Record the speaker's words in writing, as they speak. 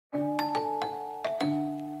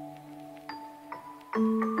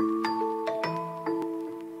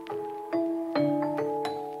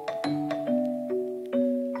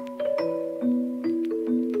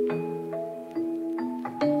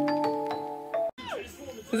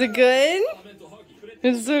Is it good?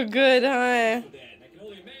 It's so good, huh?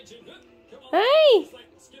 Hi!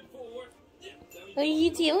 What are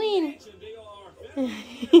you doing?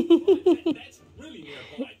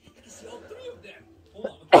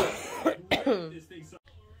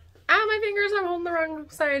 Ah, my fingers, I'm holding the wrong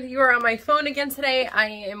side. You are on my phone again today. I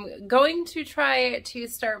am going to try to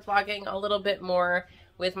start vlogging a little bit more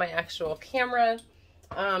with my actual camera.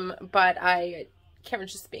 But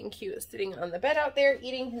Cameron's just being cute, sitting on the bed out there,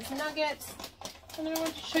 eating his nuggets. And I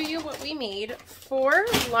want to show you what we made for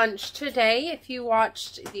lunch today. If you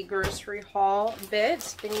watched the grocery haul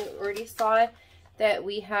bit, then you already saw that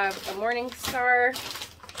we have a Morning Star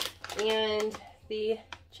and the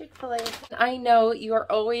Chick-fil-A. I know you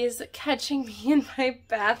are always catching me in my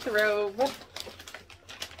bathrobe.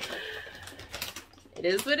 It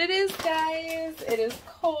is what it is, guys. It is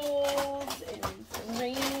cold. It is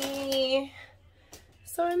rainy.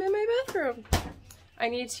 So I'm in my bathrobe. I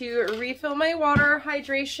need to refill my water.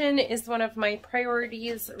 Hydration is one of my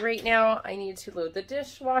priorities right now. I need to load the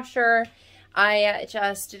dishwasher. I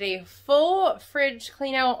just did a full fridge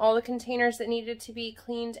clean out, all the containers that needed to be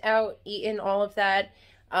cleaned out, eaten all of that.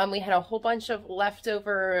 We had a whole bunch of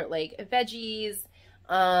leftover like veggies.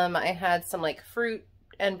 I had some like fruit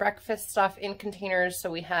and breakfast stuff in containers.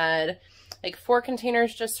 So we had like 4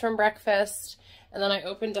 containers just from breakfast. And then I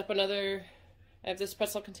opened up another, I have this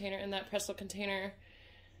pretzel container and that pretzel container.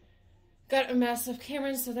 Got a mess of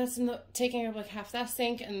Cameron's, so that's taking up like half that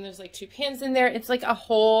sink, and there's like 2 pans in there. It's like a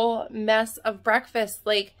whole mess of breakfast.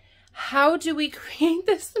 Like, how do we create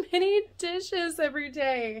this many dishes every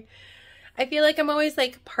day? I feel like I'm always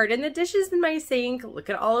like, pardon the dishes in my sink. Look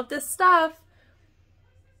at all of this stuff.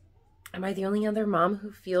 Am I the only other mom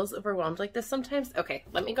who feels overwhelmed like this sometimes? Okay,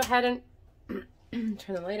 let me go ahead and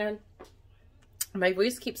turn the light on. My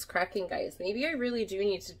voice keeps cracking, guys. Maybe I really do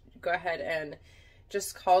need to go ahead and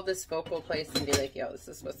just call this vocal place and be like, yo, this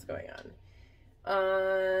is what's going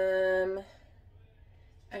on.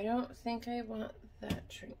 I don't think I want that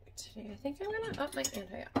drink today. I think I'm gonna up my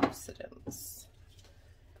antioxidants.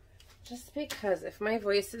 Just because if my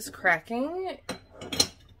voice is cracking,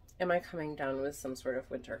 am I coming down with some sort of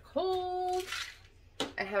winter cold?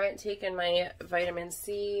 I haven't taken my vitamin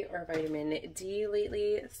C or vitamin D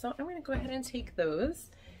lately, so I'm gonna go ahead and take those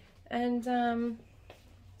and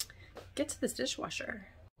get to this dishwasher.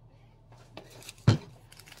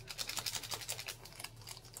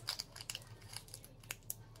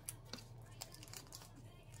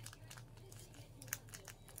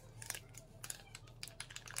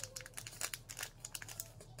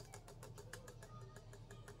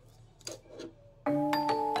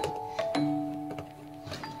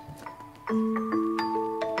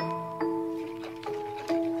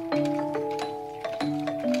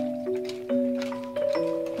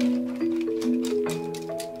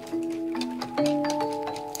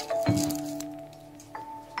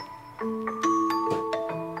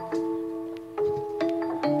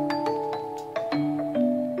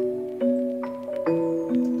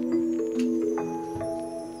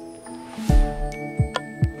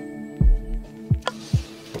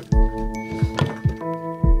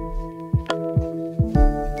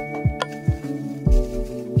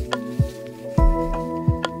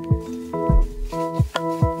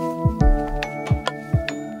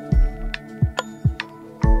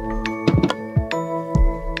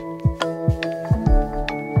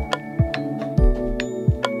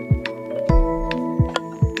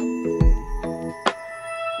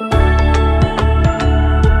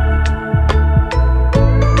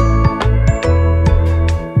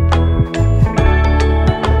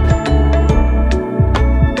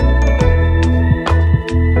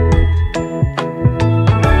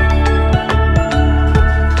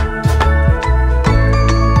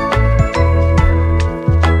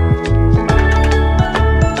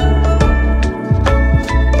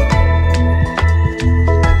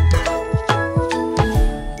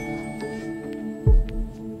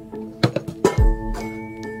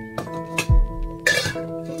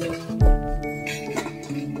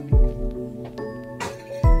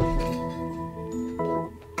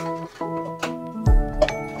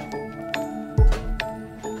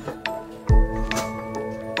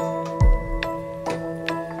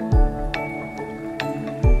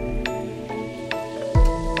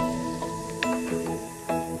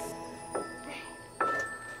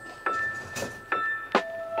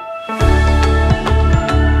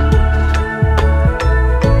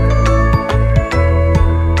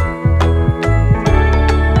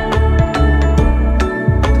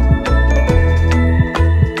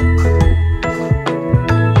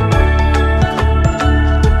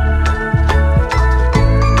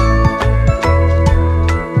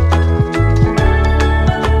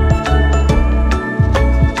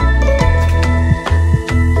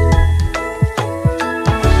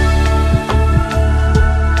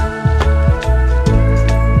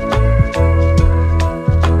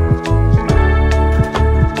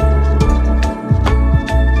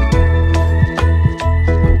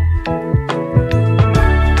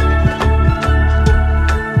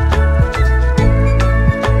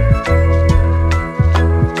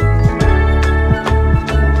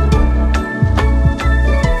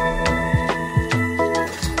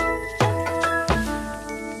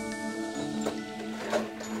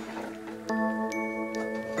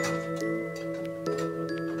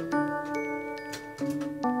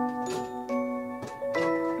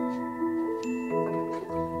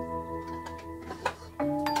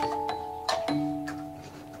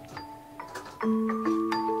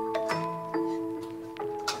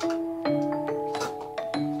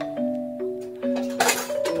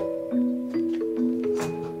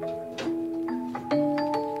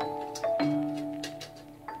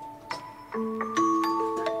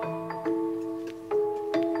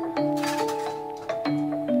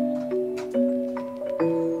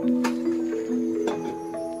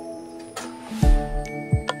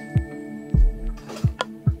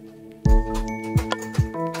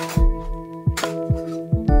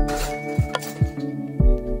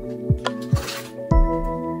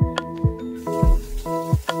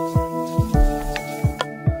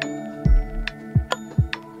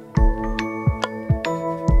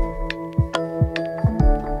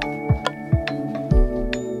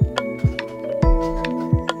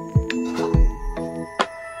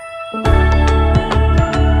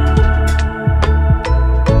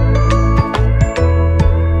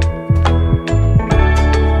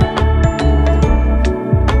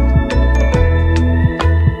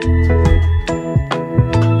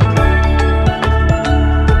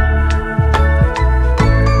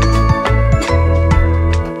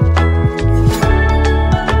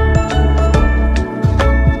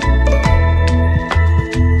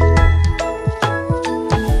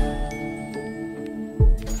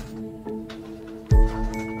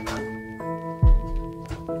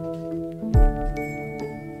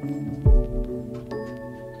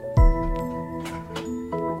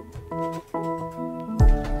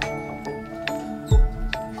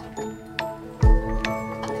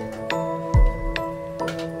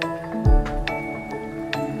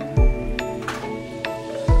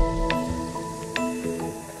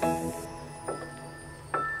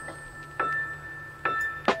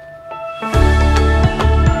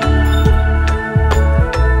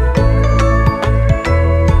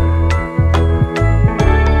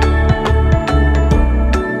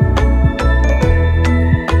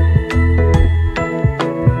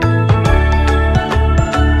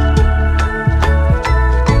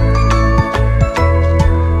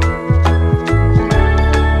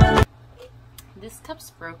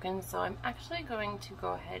 and so I'm actually going to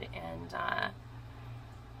go ahead and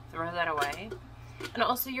throw that away. And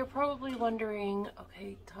also, you're probably wondering,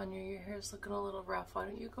 okay, Tanya, your hair's looking a little rough. Why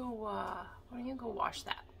don't you go wash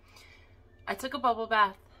that? I took a bubble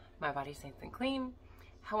bath. My body's nice and clean.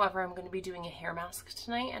 However, I'm going to be doing a hair mask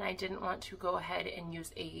tonight, and I didn't want to go ahead and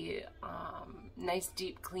use a nice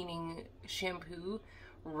deep cleaning shampoo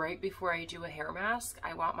right before I do a hair mask.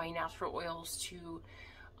 I want my natural oils to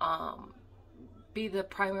be the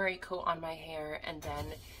primary coat on my hair, and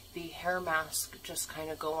then the hair mask just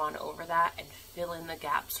kind of go on over that and fill in the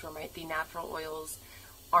gaps where the natural oils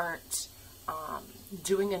aren't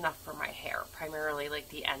doing enough for my hair, primarily like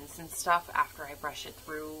the ends and stuff, after I brush it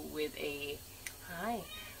through with a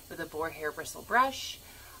boar hair bristle brush.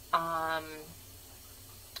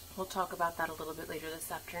 We'll talk about that a little bit later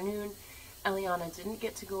this afternoon. Eliana didn't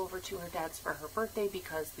get to go over to her dad's for her birthday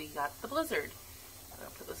because we got the blizzard. I'm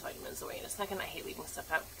going to put those vitamins away in a second. I hate leaving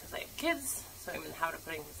stuff out because I have kids, so I'm in the habit of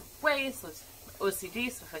putting things away, so it's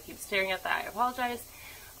OCD, so if I keep staring at that, I apologize.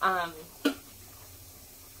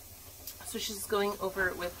 So she's going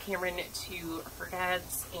over with Cameron to her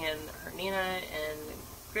dad's and her Nana and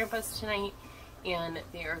Grandpa's tonight, and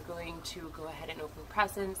they are going to go ahead and open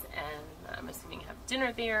presents, and I'm assuming have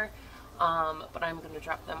dinner there, but I'm going to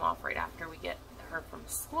drop them off right after we get her from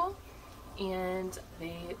school, and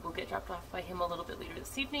they will get dropped off by him a little bit later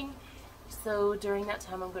this evening. So during that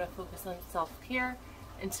time, I'm going to focus on self-care.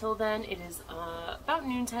 Until then, it is about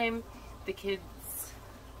noontime. The kids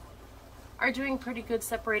are doing pretty good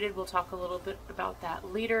separated. We'll talk a little bit about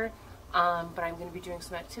that later, but I'm going to be doing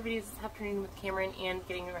some activities this afternoon with Cameron and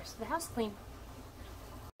getting the rest of the house clean.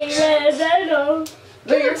 No,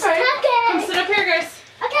 you're fine. Come sit up here, guys.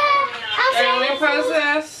 Okay. And let me pause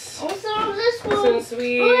this. I'll sit on this one. Since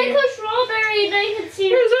we... Like a strawberry, they can see.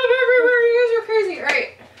 There's up everywhere. You guys are crazy. All right.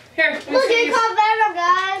 Here. Look, it caught Venom,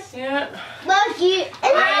 guys. Yeah. Lucky. I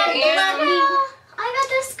got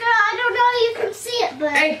this girl. I don't know if you can see it,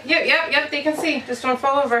 but... Hey, yep, they can see. Just don't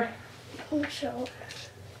fall over. So,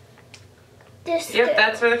 this Yep,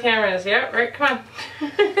 that's where the camera is. Yep, right, come on.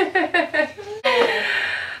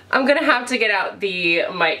 I'm gonna have to get out the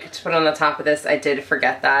mic to put on the top of this. I did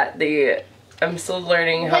forget that. I'm still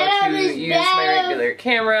learning how to use my regular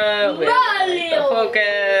camera with the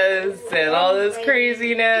focus and all this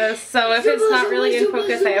craziness. So if it's not really in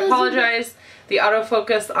focus, I apologize. The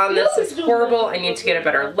autofocus on this is horrible. I need to get a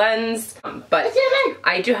better lens, but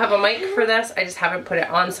I do have a mic for this. I just haven't put it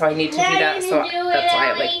on, so I need to do that. So that's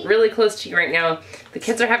why I'm like really close to you right now. The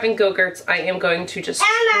kids are having Go-Gurts. I am going to just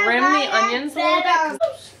trim the onions a little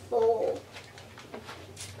bit.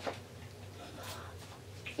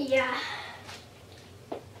 Yeah.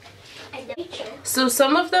 So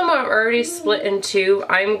some of them are already split in two.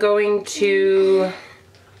 I'm going to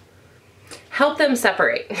help them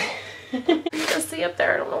separate. You can see up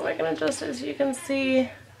there, I don't know if I can adjust it so you can see.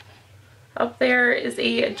 Up there is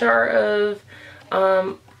a jar of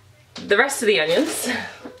the rest of the onions.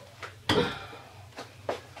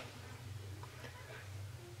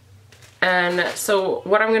 And so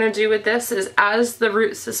what I'm going to do with this is, as the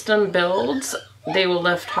root system builds, they will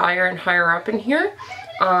lift higher and higher up in here.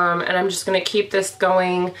 And I'm just going to keep this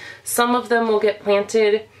going. Some of them will get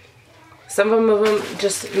planted. Some of them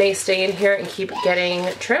just may stay in here and keep getting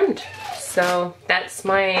trimmed. So that's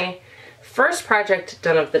my first project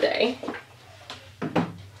done of the day.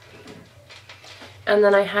 And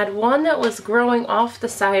then I had one that was growing off the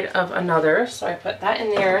side of another, so I put that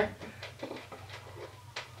in there.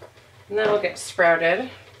 And that'll get sprouted.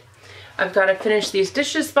 I've got to finish these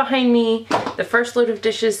dishes behind me. The first load of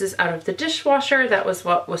dishes is out of the dishwasher. That was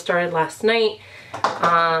what was started last night.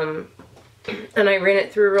 And I ran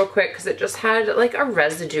it through real quick because it just had like a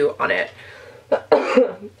residue on it.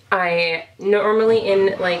 I normally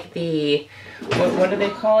in like the, what do they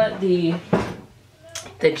call it?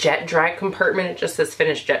 The jet dry compartment, it just says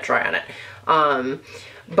finished jet dry on it.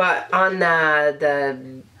 But on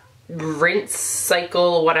the rinse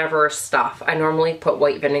cycle whatever stuff, I normally put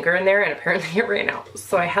white vinegar in there, and apparently it ran out.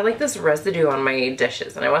 So I had like this residue on my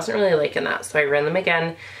dishes and I wasn't really liking that, so I ran them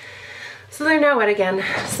again. So they're now wet again,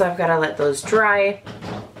 so I've got to let those dry.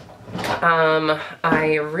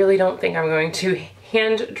 I really don't think I'm going to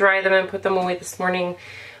hand dry them and put them away this morning.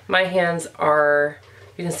 My hands are,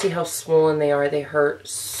 you can see how swollen they are. They hurt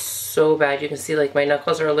so bad. You can see like my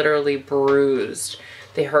knuckles are literally bruised.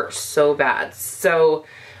 They hurt so bad. So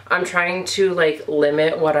I'm trying to like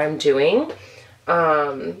limit what I'm doing.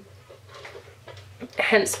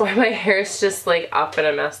 Hence why my hair is just like up in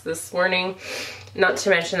a mess this morning. Not to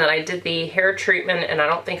mention that I did the hair treatment and I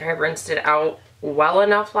don't think I rinsed it out well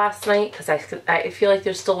enough last night because I feel like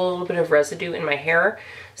there's still a little bit of residue in my hair,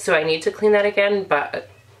 so I need to clean that again, but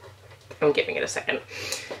I'm giving it a second.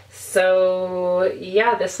 So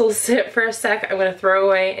yeah, this will sit for a sec. I'm gonna throw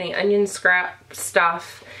away any onion scrap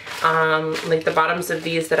stuff, like the bottoms of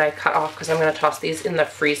these that I cut off because I'm gonna toss these in the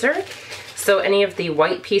freezer. So any of the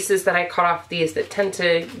white pieces that I cut off these that tend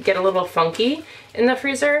to get a little funky in the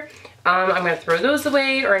freezer, I'm gonna throw those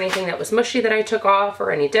away, or anything that was mushy that I took off,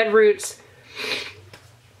 or any dead roots.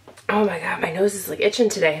 Oh my god, my nose is like itching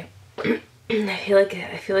today.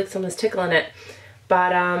 I feel like someone's tickling it.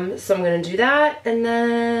 But so I'm gonna do that, and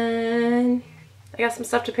then I got some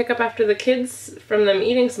stuff to pick up after the kids from them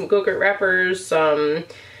eating some Go-Gurt wrappers,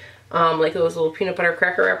 like those little peanut butter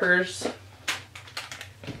cracker wrappers,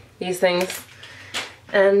 these things,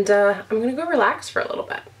 and I'm gonna go relax for a little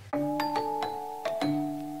bit.